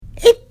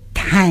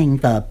time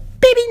for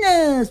baby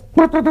news.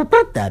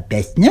 The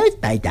best news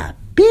by the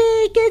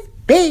biggest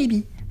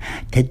baby.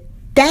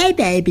 Today,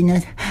 baby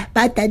news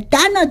about the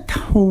Donald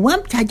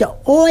Trump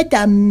찾아온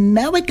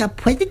America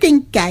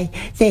president guy.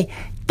 Say,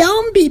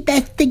 don't be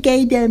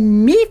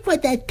investigating me for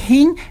that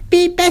thing.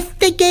 Be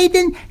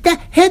investigating the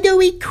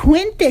Hillary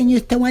Clinton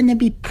used to want to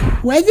be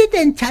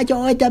president.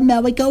 찾아온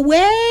America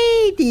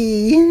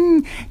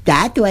waiting.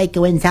 That's like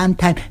when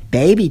sometime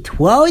baby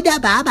throw the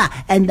baba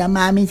and the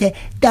mommy say,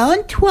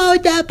 don't throw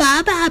the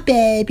baba,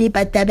 baby.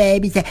 But the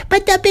baby say,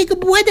 but the big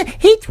brother,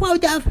 he throw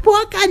the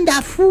fork on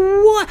the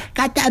floor.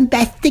 Got to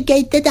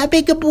investigate the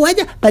big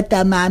brother. But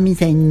the mommy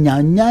say,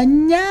 no.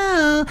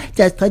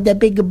 Just because the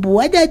big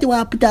brother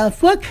drop the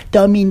fork,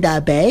 don't mean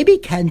the baby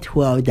can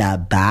throw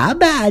the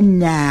baba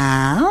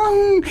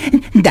now.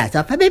 That's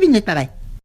all for baby news. Bye-bye.